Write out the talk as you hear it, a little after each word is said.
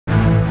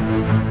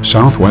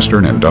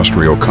Southwestern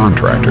Industrial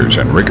Contractors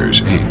and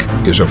Riggers,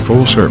 Inc. is a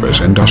full-service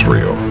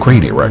industrial,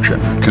 crane erection,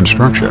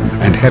 construction,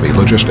 and heavy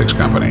logistics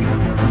company.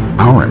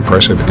 Our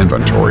impressive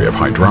inventory of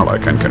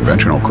hydraulic and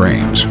conventional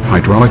cranes,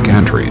 hydraulic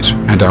gantries,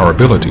 and our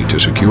ability to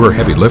secure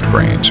heavy lift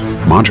cranes,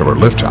 modular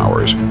lift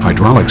towers,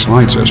 hydraulic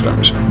slide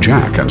systems,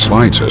 jack and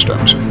slide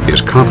systems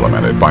is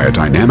complemented by a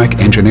dynamic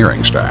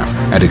engineering staff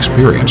and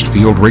experienced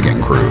field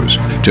rigging crews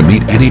to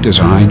meet any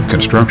design,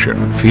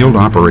 construction, field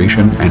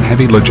operation, and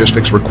heavy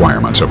logistics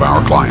requirements of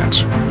our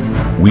clients.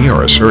 We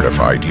are a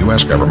certified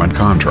U.S. government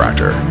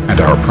contractor, and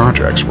our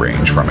projects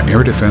range from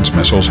air defense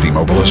missiles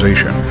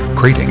demobilization,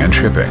 crating and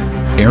shipping,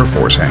 Air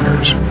Force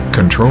hangars,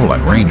 control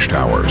and range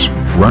towers,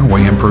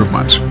 runway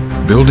improvements,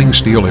 building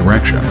steel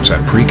erections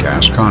and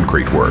precast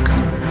concrete work,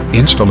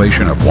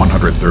 installation of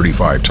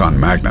 135-ton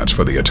magnets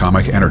for the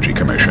Atomic Energy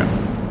Commission,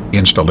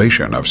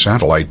 installation of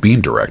satellite beam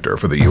director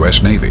for the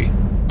U.S. Navy,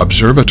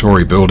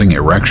 observatory building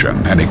erection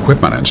and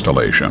equipment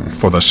installation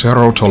for the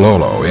Cerro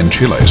Tololo in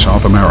Chile,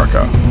 South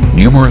America,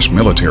 numerous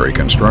military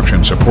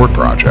construction support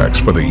projects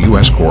for the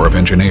U.S. Corps of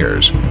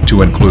Engineers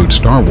to include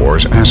Star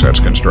Wars assets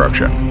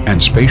construction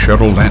and space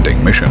shuttle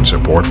landing mission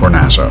support for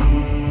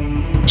NASA.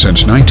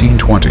 Since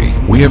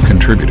 1920, we have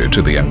contributed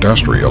to the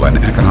industrial and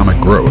economic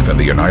growth in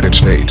the United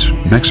States,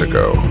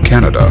 Mexico,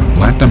 Canada,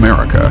 Latin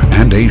America,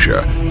 and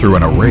Asia through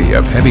an array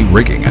of heavy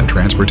rigging and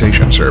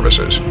transportation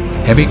services,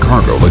 heavy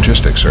cargo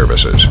logistics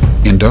services,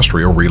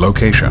 industrial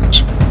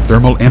relocations,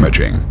 thermal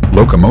imaging,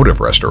 locomotive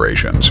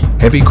restorations,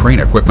 heavy crane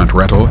equipment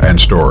rental and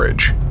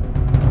storage.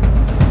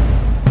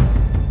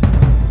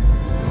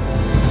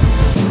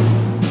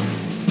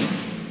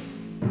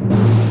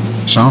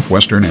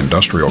 Southwestern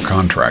Industrial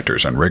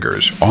Contractors and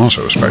Riggers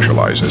also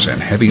specializes in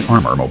heavy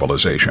armor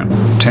mobilization,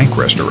 tank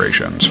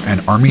restorations, and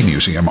Army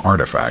Museum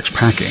artifacts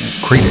packing,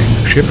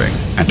 crating, shipping,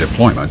 and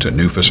deployment to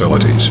new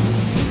facilities.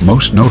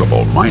 Most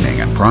notable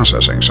mining and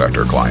processing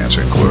sector clients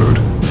include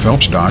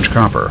Phelps Dodge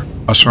Copper,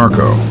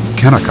 Asarco,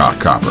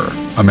 Kennecott Copper,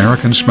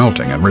 American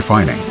Smelting and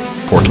Refining,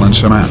 Portland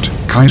Cement,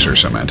 Kaiser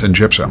Cement and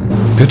Gypsum,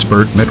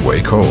 Pittsburgh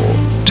Midway Coal,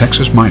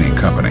 Texas Mining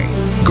Company,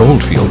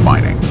 Goldfield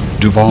Mining,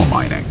 Duval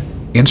Mining,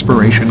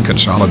 Inspiration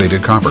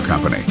Consolidated Copper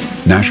Company,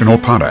 National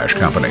Potash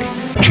Company,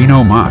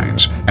 Chino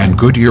Mines, and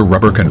Goodyear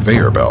Rubber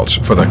Conveyor Belts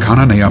for the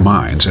Cananea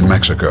Mines in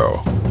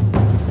Mexico.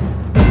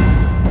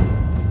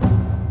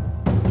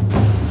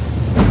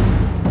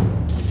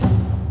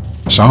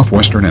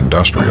 Southwestern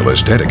Industrial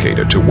is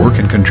dedicated to work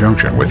in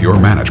conjunction with your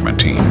management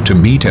team to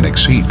meet and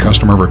exceed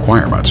customer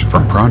requirements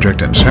from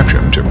project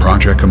inception to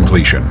project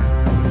completion.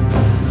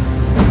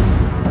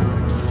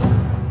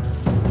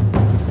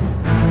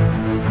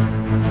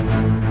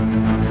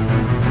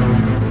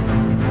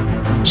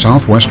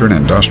 Southwestern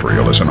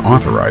Industrial is an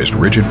authorized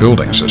rigid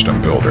building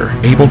system builder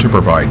able to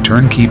provide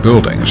turnkey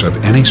buildings of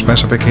any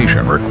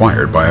specification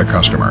required by a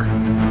customer.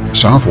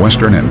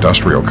 Southwestern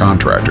Industrial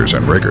Contractors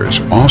and Riggers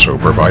also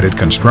provided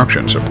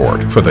construction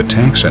support for the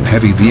tanks and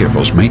heavy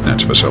vehicles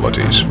maintenance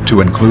facilities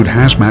to include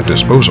hazmat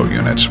disposal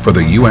units for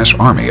the U.S.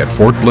 Army at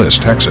Fort Bliss,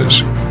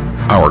 Texas.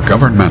 Our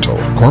governmental,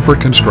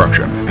 corporate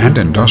construction, and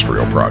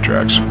industrial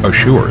projects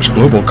assures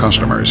global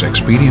customers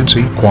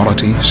expediency,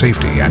 quality,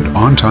 safety, and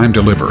on-time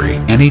delivery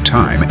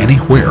anytime,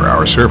 anywhere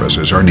our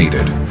services are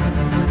needed.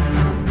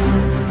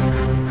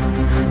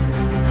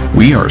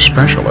 We are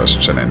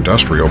specialists in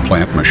industrial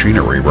plant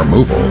machinery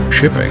removal,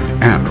 shipping,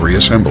 and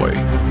reassembly.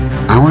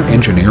 Our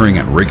engineering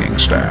and rigging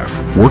staff,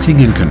 working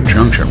in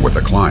conjunction with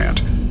the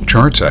client,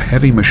 charts a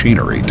heavy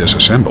machinery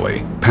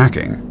disassembly,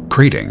 packing,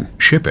 crating,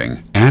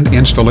 shipping, and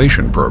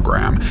installation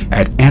program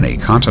at any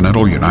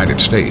continental United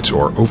States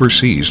or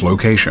overseas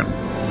location.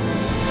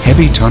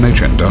 Heavy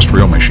tonnage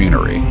industrial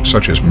machinery,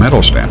 such as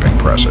metal stamping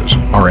presses,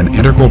 are an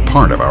integral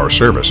part of our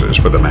services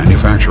for the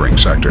manufacturing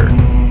sector.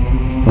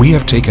 We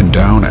have taken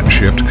down and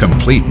shipped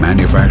complete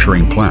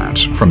manufacturing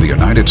plants from the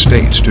United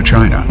States to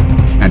China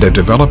and have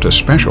developed a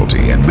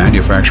specialty in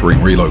manufacturing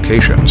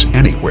relocations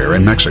anywhere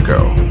in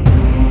Mexico.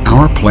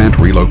 Our plant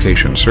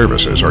relocation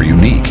services are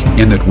unique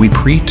in that we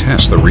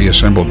pre-test the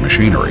reassembled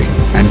machinery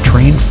and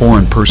train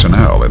foreign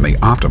personnel in the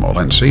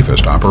optimal and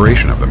safest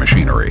operation of the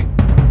machinery.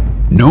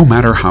 No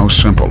matter how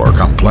simple or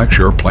complex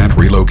your plant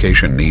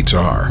relocation needs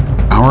are,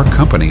 our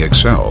company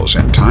excels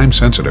in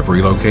time-sensitive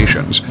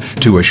relocations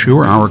to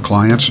assure our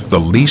clients the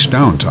least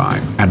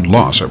downtime and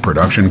loss of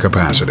production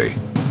capacity.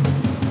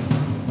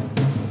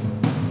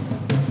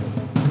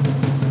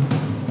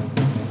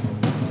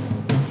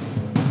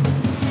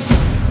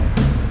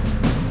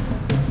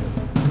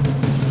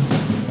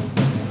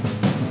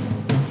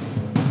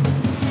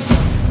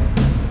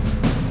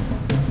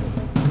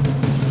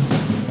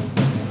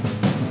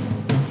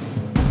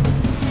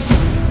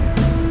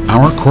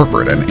 Our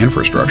corporate and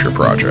infrastructure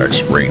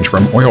projects range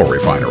from oil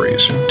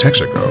refineries,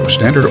 Texaco,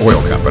 Standard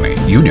Oil Company,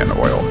 Union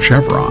Oil,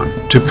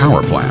 Chevron, to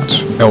power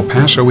plants, El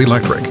Paso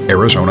Electric,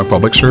 Arizona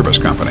Public Service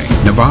Company,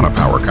 Nevada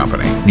Power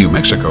Company, New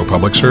Mexico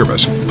Public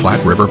Service,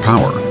 Platte River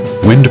Power,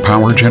 wind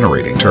power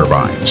generating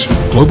turbines,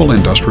 global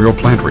industrial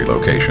plant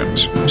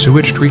relocations,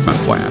 sewage treatment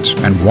plants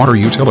and water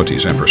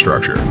utilities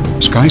infrastructure,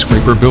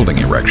 skyscraper building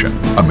erection,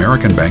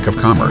 American Bank of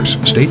Commerce,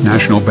 State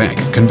National Bank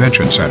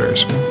convention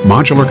centers,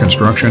 modular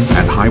construction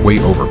and highway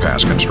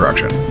overpass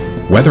construction.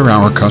 Whether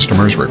our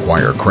customers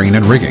require crane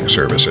and rigging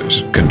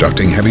services,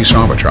 conducting heavy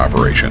salvage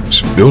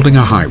operations, building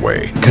a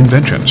highway,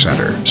 convention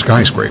center,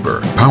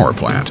 skyscraper, power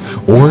plant,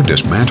 or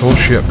dismantle,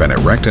 ship, and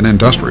erect an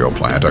industrial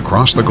plant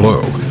across the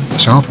globe,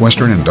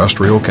 Southwestern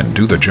Industrial can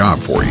do the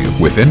job for you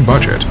within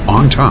budget,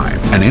 on time,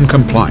 and in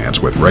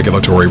compliance with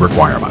regulatory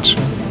requirements.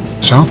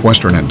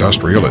 Southwestern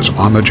Industrial is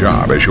on the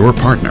job as your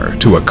partner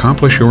to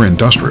accomplish your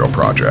industrial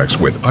projects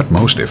with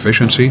utmost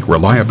efficiency,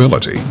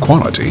 reliability,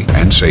 quality,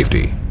 and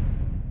safety.